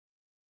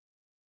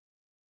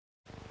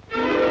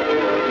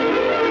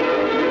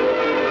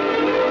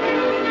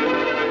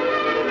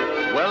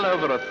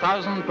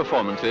1,000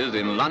 performances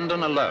in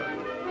London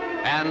alone,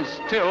 and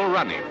still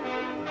running.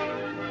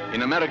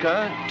 In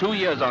America, 2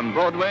 years on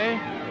Broadway,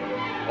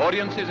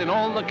 audiences in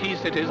all the key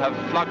cities have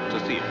flocked to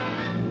see it.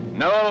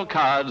 Noël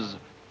Coward's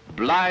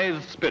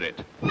Blithe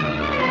Spirit.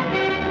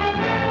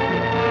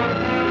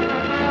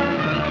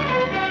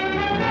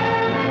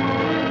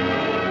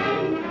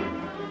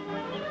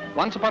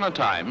 Once upon a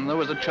time, there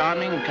was a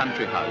charming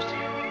country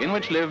house in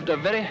which lived a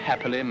very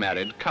happily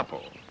married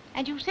couple.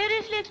 And you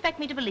seriously expect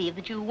me to believe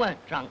that you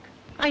weren't drunk?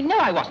 I know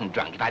I wasn't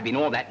drunk. If I'd been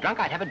all that drunk,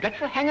 I'd have a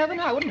dreadful hangover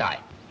now, wouldn't I?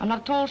 I'm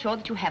not at all sure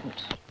that you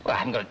haven't. Well, I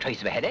haven't got a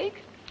trace of a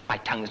headache. My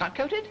tongue's not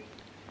coated.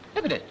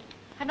 Look at it.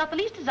 I've not the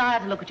least desire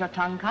to look at your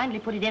tongue. Kindly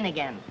put it in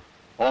again.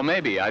 Or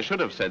maybe I should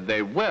have said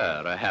they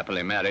were a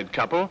happily married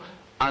couple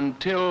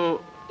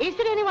until... Is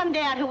there anyone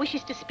there who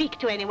wishes to speak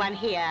to anyone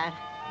here?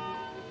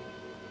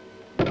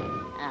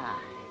 Ah,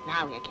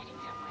 now we're getting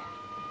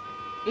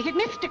somewhere. Is it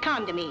Mr.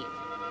 Condamine?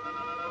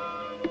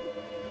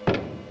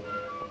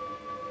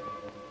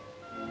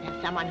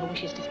 There's someone who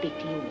wishes to speak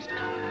to you, Mr.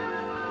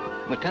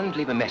 Condamine. Well, tell them to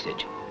leave a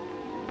message.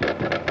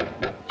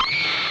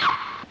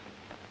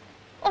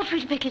 Ought we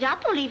to pick it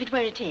up or leave it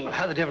where it is? Well,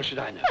 how the devil should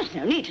I know? There's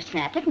no need to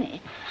snap at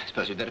me. I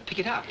suppose we'd better pick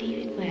it up.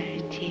 Leave it where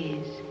it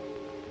is.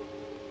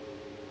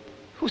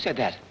 Who said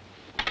that?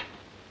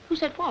 Who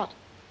said what?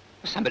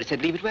 Well, somebody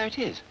said leave it where it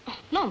is. Oh,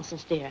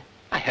 nonsense, dear.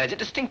 I heard it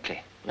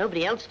distinctly.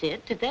 Nobody else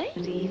did they?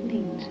 Good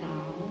evening,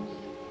 Charles.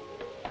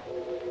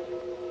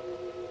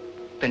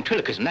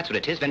 Ventriloquism, that's what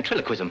it is,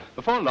 ventriloquism.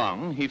 Before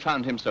long, he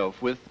found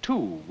himself with 2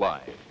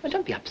 wives. Well,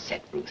 don't be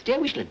upset, Ruth, dear.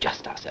 We shall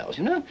adjust ourselves,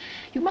 you know.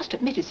 You must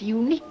admit it's a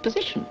unique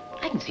position.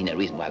 I can see no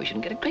reason why we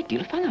shouldn't get a great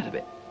deal of fun out of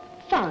it.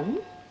 Fun?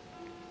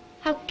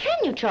 How can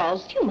you,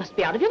 Charles? You must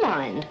be out of your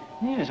mind.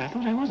 Yes, I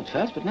thought I was at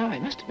first, but now I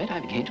must admit I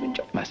began to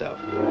enjoy myself.